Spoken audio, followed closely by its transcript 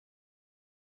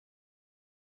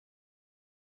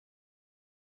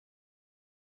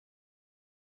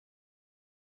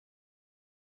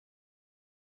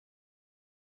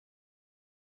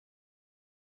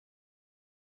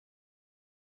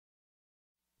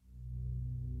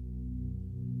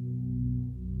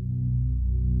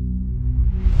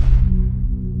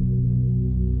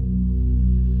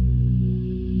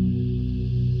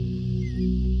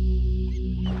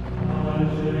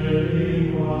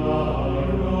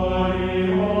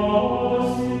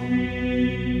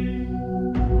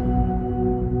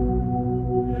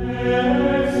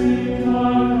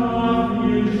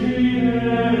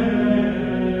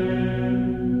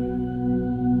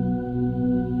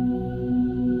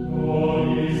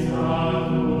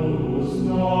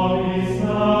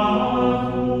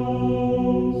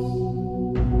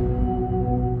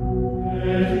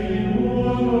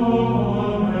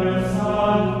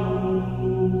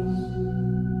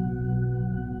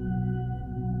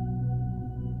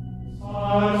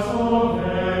I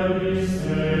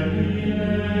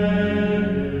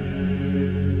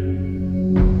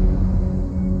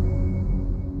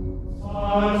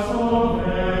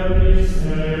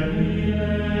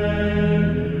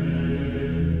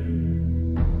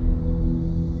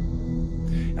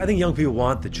think young people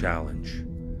want the challenge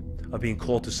of being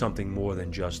called to something more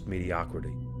than just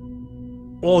mediocrity.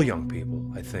 All young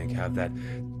people, I think, have that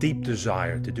deep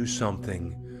desire to do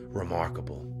something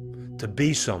remarkable, to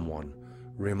be someone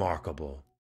remarkable.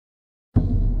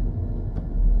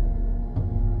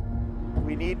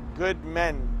 We need good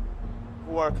men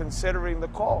who are considering the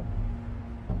call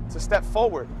to step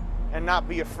forward and not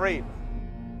be afraid.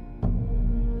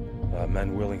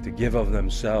 Men willing to give of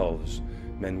themselves,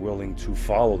 men willing to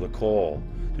follow the call,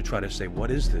 to try to say, what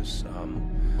is this?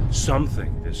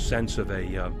 Something, this sense of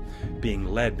being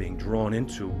led, being drawn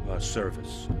into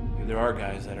service. There are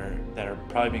guys that are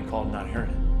probably being called not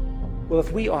hearing it. Well,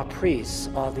 if we are priests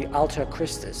of the alter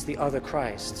Christus, the other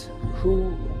Christ,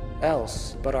 who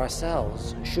else but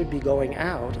ourselves should be going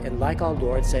out and, like our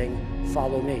Lord, saying,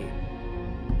 follow me?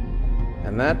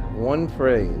 And that one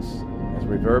phrase has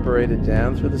reverberated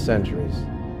down through the centuries.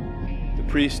 The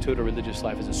priesthood or religious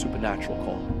life is a supernatural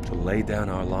call. To lay down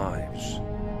our lives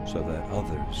so that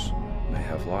others may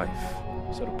have life.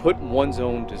 So to put one's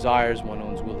own desires,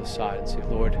 one's own will aside and say,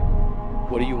 Lord,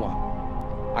 what do you want?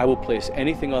 I will place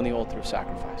anything on the altar of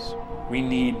sacrifice. We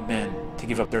need men to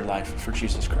give up their life for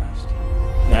Jesus Christ.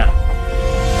 Now.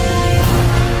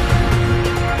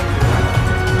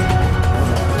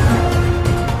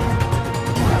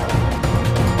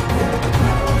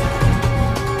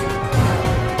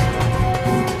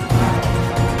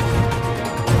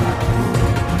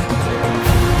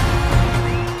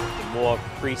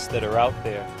 Priests that are out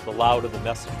there, the louder the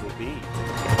message will be.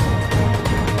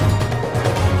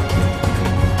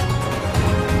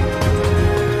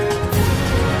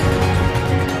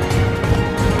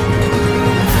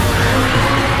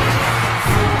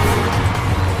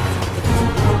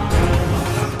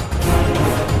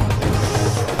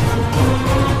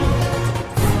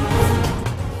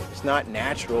 It's not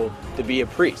natural to be a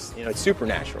priest, it's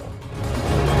supernatural.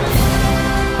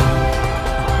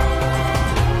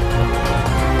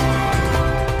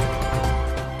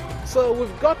 So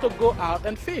we've got to go out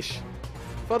and fish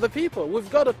for the people. We've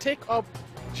got to take up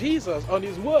Jesus on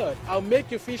his word. I'll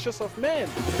make you fishers of men.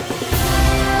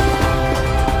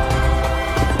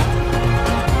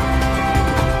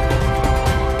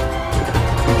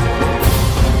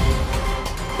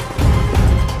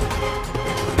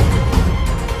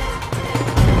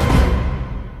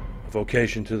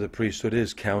 Vocation to the priesthood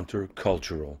is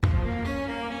countercultural.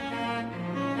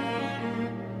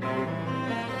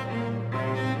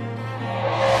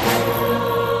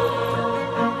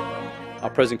 Our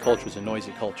present culture is a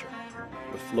noisy culture.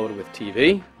 We're loaded with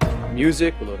TV,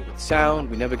 music, we're loaded with sound,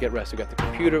 we never get rest. We've got the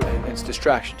computer, and it's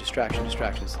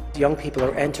distractions. Young people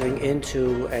are entering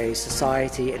into a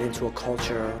society and into a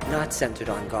culture not centered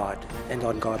on God and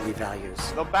on godly values.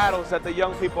 The battles that the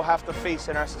young people have to face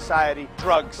in our society,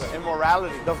 drugs,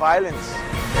 immorality, the violence.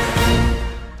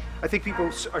 I think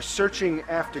people are searching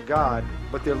after God,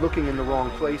 but they're looking in the wrong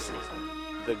places.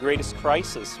 The greatest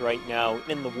crisis right now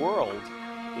in the world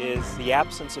is the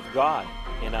absence of God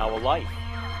in our life.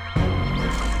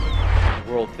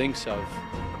 The world thinks of,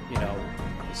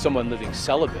 someone living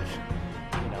celibate,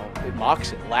 it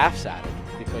mocks it, laughs at it,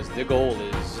 because their goal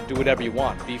is do whatever you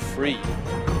want, be free.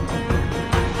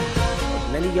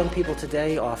 Many young people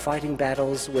today are fighting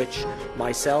battles which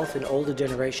myself and older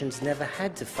generations never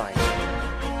had to fight.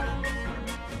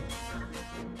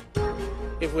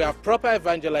 If we have proper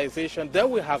evangelization,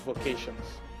 then we have vocations.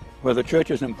 Where the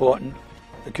church is important,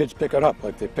 the kids pick it up,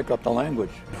 like they pick up the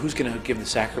language. Who's going to give the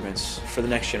sacraments for the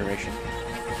next generation?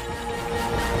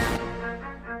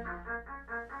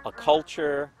 A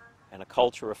culture, and a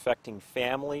culture affecting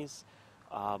families,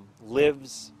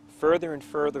 lives further and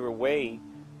further away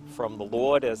from the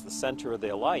Lord as the center of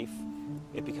their life.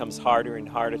 It becomes harder and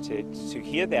harder to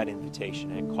hear that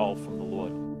invitation and call from the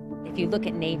Lord. If you look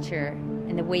at nature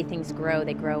and the way things grow,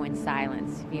 they grow in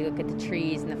silence. If you look at the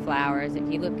trees and the flowers, if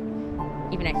you look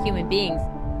even at human beings,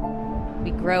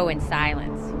 we grow in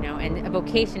silence, and a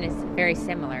vocation is very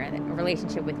similar. A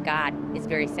relationship with God is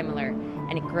very similar,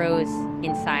 and it grows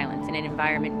in silence, in an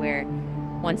environment where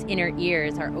one's inner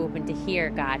ears are open to hear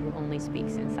God who only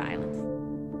speaks in silence.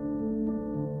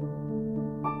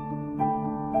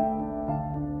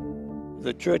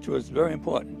 The church was very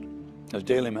important. There's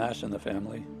daily mass in the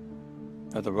family,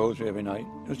 at the rosary every night.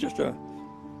 It was just a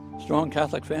strong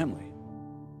Catholic family.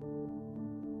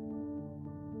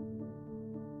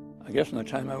 I guess from the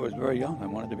time I was very young, I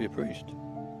wanted to be a priest.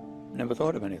 Never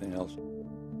thought of anything else.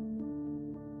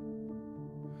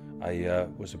 I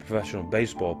was a professional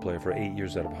baseball player for 8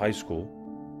 years out of high school,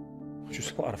 which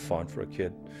was a lot of fun for a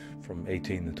kid from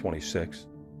 18 to 26.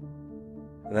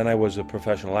 And then I was a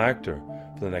professional actor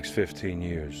for the next 15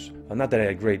 years. Not that I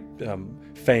had great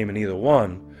fame in either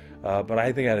one, but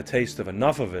I think I had a taste of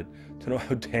enough of it to know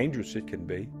how dangerous it can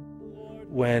be.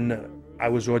 When I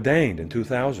was ordained in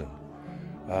 2000,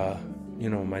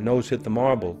 my nose hit the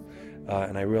marble,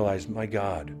 and I realized, my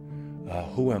God,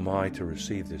 who am I to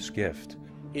receive this gift?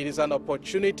 It is an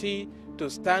opportunity to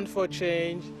stand for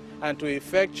change and to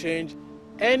effect change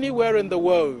anywhere in the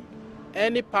world,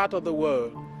 any part of the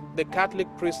world. The Catholic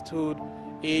priesthood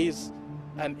is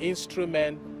an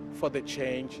instrument for the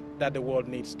change that the world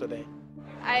needs today.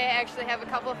 I actually have a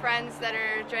couple of friends that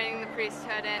are joining the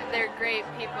priesthood, and they're great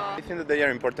people. I think that they are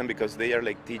important because they are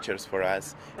like teachers for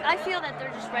us. I feel that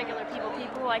they're just regular people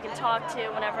who I can talk to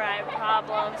whenever I have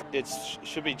problems. It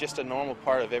should be just a normal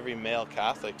part of every male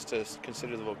Catholic to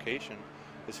consider the vocation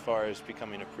as far as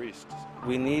becoming a priest.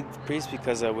 We need priests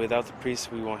because without the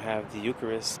priests we won't have the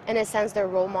Eucharist. In a sense, they're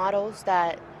role models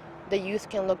that the youth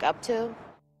can look up to.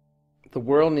 The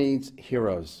world needs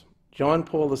heroes. John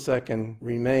Paul II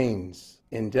remains,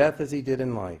 in death as he did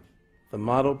in life, the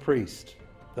model priest,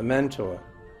 the mentor,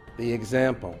 the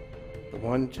example, the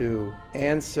one to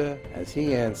answer as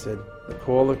he answered the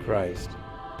call of Christ,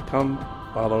 "Come,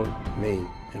 follow me."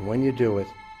 And when you do it,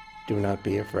 do not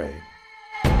be afraid.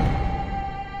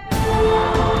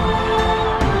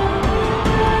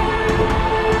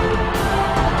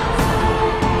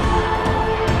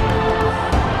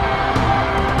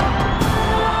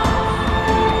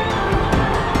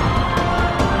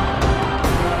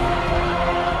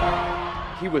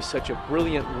 He was such a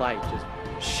brilliant light, just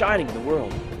shining in the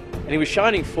world. And he was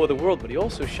shining for the world, but he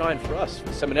also shined for us,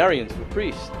 for seminarians, for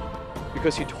priests,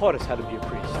 because he taught us how to be a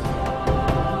priest.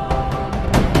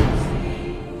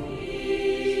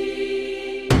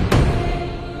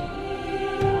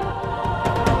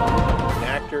 An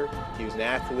actor, he was an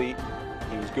athlete,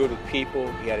 he was good with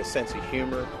people, he had a sense of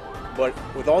humor, but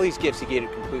with all these gifts, he gave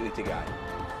it completely to God.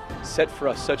 Set for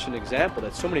us such an example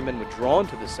that so many men were drawn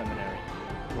to the seminary,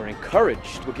 were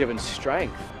encouraged, were given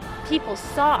strength. People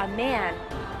saw a man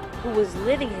who was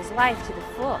living his life to the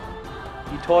full.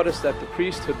 He taught us that the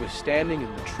priesthood was standing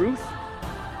in the truth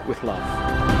with love.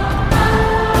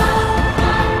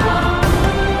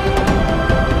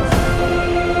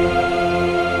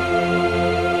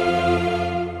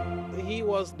 He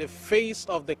was the face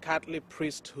of the Catholic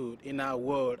priesthood in our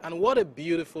world, and what a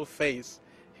beautiful face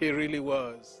he really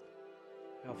was.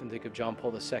 I often think of John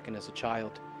Paul II as a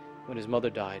child. When his mother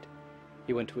died,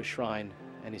 he went to a shrine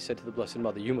and he said to the Blessed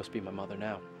Mother, "You must be my mother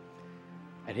now."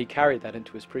 And he carried that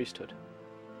into his priesthood.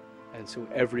 And so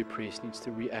every priest needs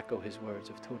to re-echo his words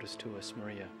of Totus Tuus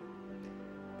Maria.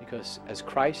 Because as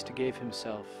Christ gave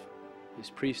himself,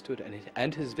 his priesthood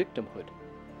and his victimhood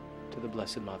to the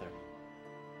Blessed Mother,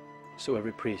 so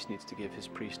every priest needs to give his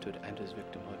priesthood and his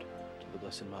victimhood to the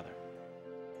Blessed Mother.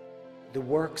 The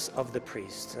works of the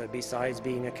priest, besides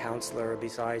being a counselor,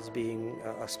 besides being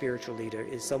a spiritual leader,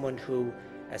 is someone who,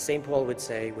 as St. Paul would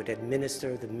say, would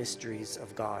administer the mysteries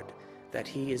of God, that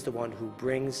he is the one who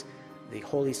brings the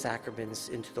holy sacraments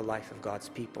into the life of God's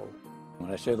people.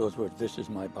 When I say those words, "This is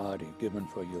my body given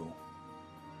for you,"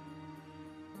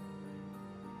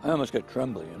 I almost get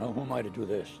trembly, you know. Who am I to do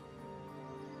this?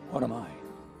 What am I?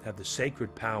 Have the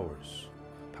sacred powers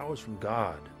from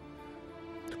God,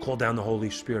 to call down the Holy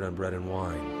Spirit on bread and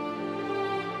wine.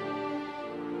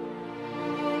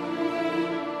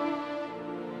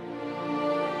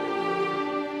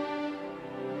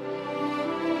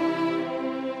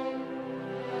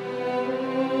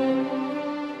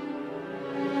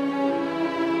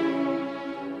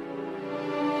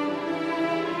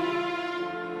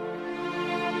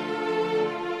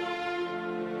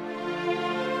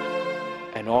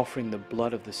 And offering the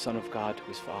blood of the Son of God to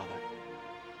his Father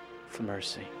for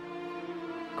mercy,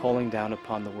 calling down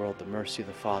upon the world the mercy of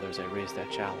the Father as I raised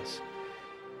that chalice,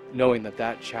 knowing that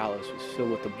that chalice was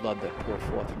filled with the blood that poured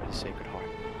forth from his Sacred Heart.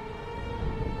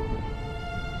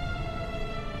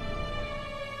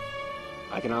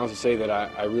 I can honestly say that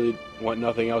I really want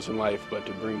nothing else in life but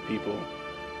to bring people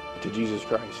to Jesus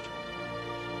Christ.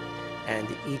 And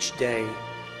each day,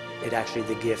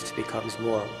 the gift becomes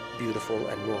more beautiful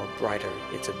and more brighter.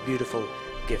 It's a beautiful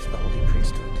gift, the Holy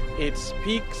Priesthood. It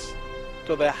speaks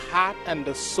to the heart and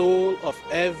the soul of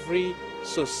every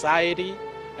society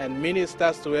and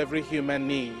ministers to every human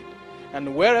need.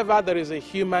 And wherever there is a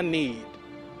human need,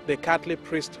 the Catholic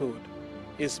priesthood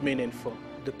is meaningful.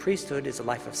 The priesthood is a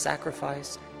life of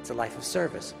sacrifice, it's a life of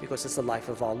service, because it's the life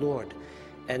of our Lord.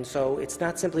 And so it's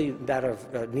not simply a matter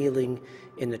of kneeling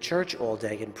in the church all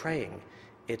day and praying.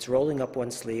 It's rolling up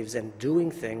one's sleeves and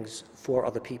doing things for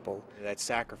other people. That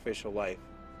sacrificial life,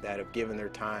 that have given their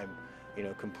time,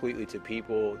 completely to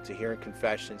people, to hearing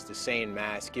confessions, to saying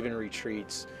Mass, giving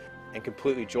retreats, and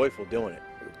completely joyful doing it.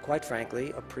 Quite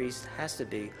frankly, a priest has to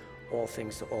be all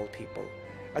things to all people.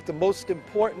 At the most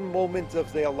important moment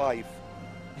of their life,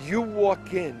 you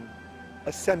walk in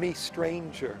a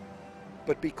semi-stranger,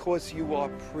 but because you are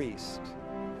priest,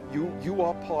 you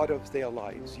are part of their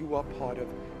lives. You are part of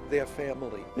their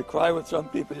family. You cry with some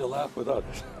people, you laugh with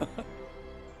others.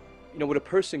 What a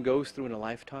person goes through in a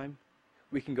lifetime,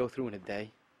 we can go through in a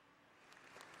day.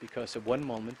 Because at one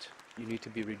moment, you need to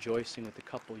be rejoicing with the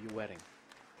couple you're wedding.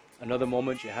 Another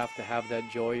moment, you have to have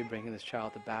that joy of bringing this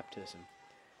child to baptism.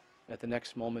 At the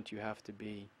next moment, you have to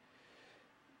be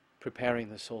preparing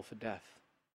the soul for death.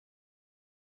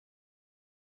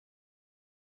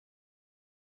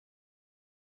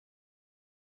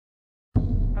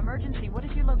 Emergency, what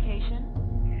is your location?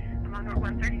 I'm on Route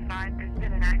 135. There's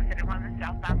been an accident on the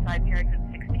southbound side near exit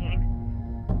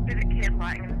 16. There's a kid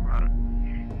lying in the road.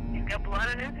 He's got blood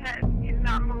on his head. He's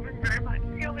not moving very much.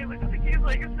 He only looks like he's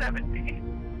like a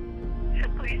 17.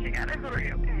 Just please, you gotta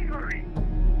hurry, okay? Hurry.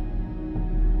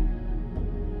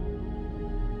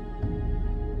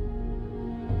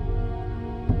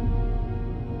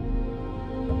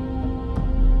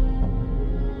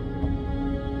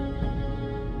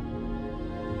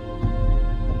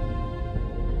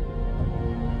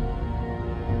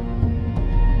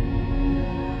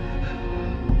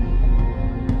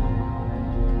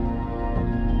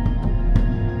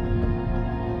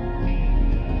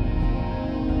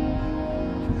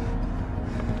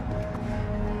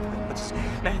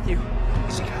 Matthew,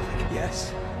 is he Catholic?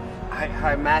 Yes.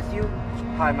 Hi, Matthew.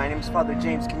 Hi, my name is Father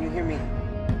James. Can you hear me?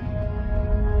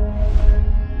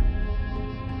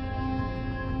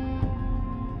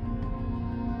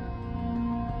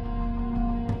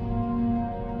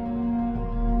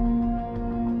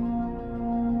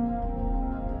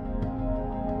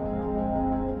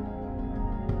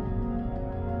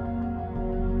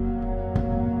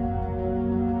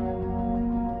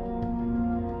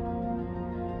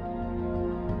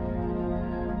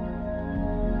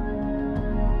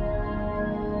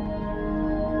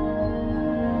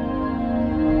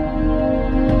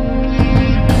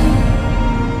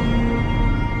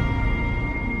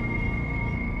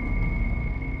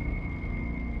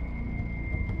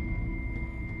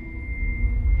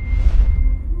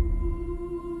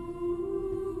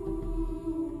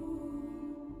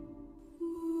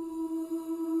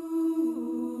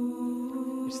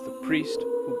 It's the priest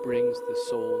who brings the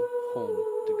soul home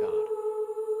to God.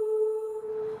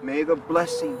 May the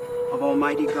blessing of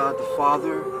Almighty God, the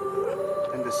Father,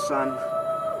 and the Son,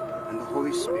 and the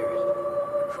Holy Spirit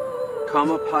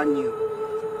come upon you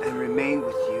and remain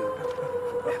with you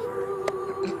forever.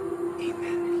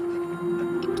 Amen.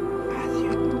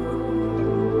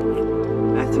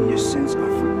 Matthew, your sins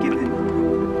are forgiven.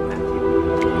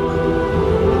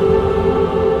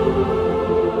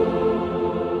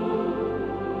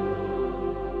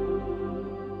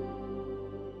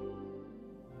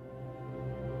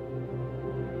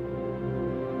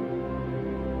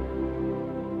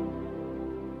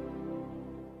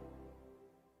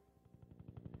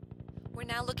 We're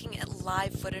now looking at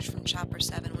live footage from Chopper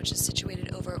 7, which is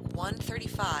situated over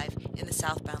 135 in the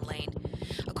southbound lane.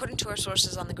 According to our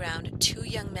sources on the ground, 2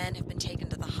 young men have been taken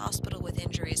to the hospital with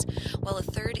injuries, while a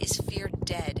third is feared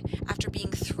dead after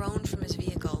being thrown from his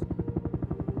vehicle.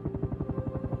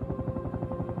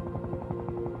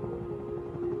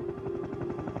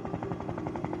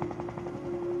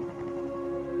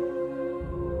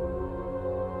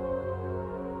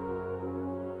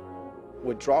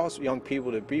 What draws young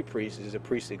people to be priests is a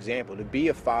priest's example, to be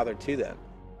a father to them.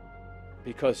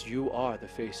 Because you are the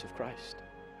face of Christ.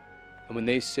 And when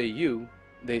they say you,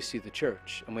 they see the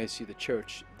church. And when they see the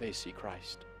church, they see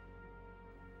Christ.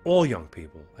 All young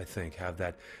people, I think, have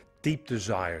that deep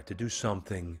desire to do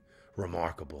something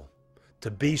remarkable,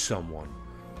 to be someone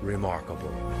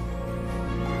remarkable.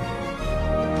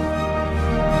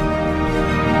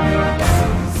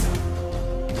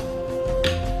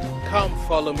 Come,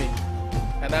 follow me,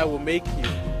 and I will make you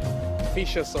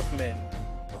fishers of men.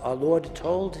 Our Lord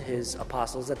told his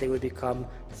apostles that they would become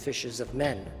fishers of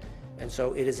men. And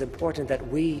so it is important that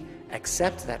we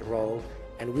accept that role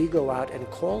and we go out and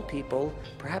call people,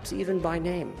 perhaps even by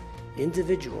name,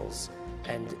 individuals,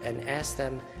 and ask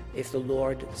them if the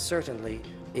Lord certainly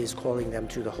is calling them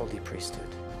to the holy priesthood.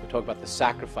 We talk about the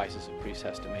sacrifices a priest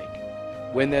has to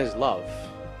make. When there's love,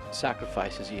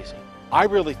 sacrifice is easy. I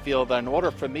really feel that in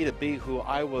order for me to be who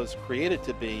I was created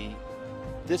to be,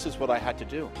 this is what I had to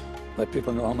do. Let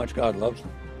people know how much God loves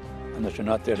them, and that you're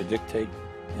not there to dictate,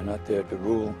 you're not there to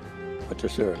rule, but to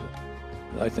serve.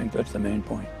 I think that's the main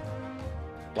point.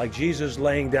 Like Jesus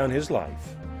laying down his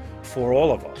life for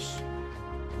all of us,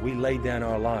 we lay down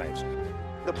our lives.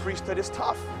 The priesthood is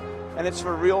tough, and it's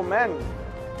for real men.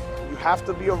 You have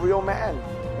to be a real man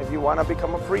if you want to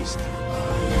become a priest.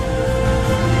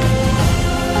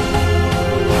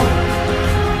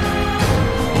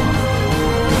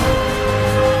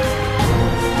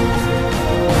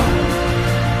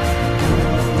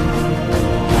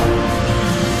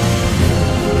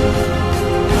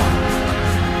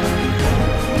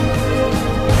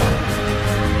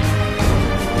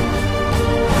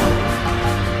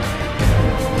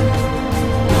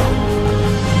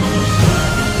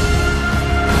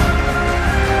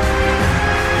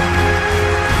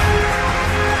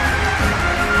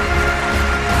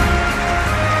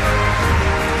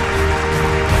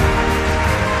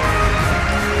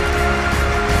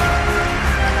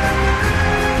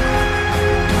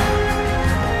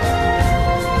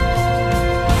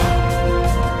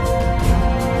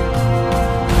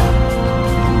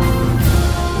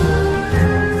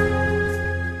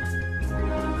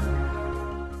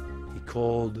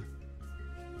 Called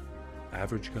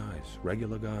average guys,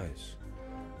 regular guys,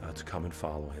 to come and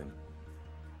follow him.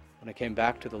 When I came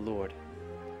back to the Lord,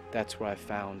 that's where I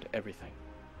found everything.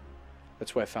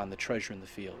 That's where I found the treasure in the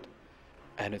field.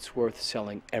 And it's worth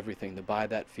selling everything to buy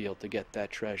that field, to get that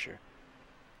treasure,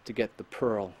 to get the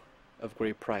pearl of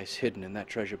great price hidden in that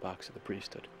treasure box of the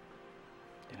priesthood.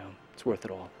 You know, it's worth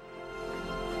it all.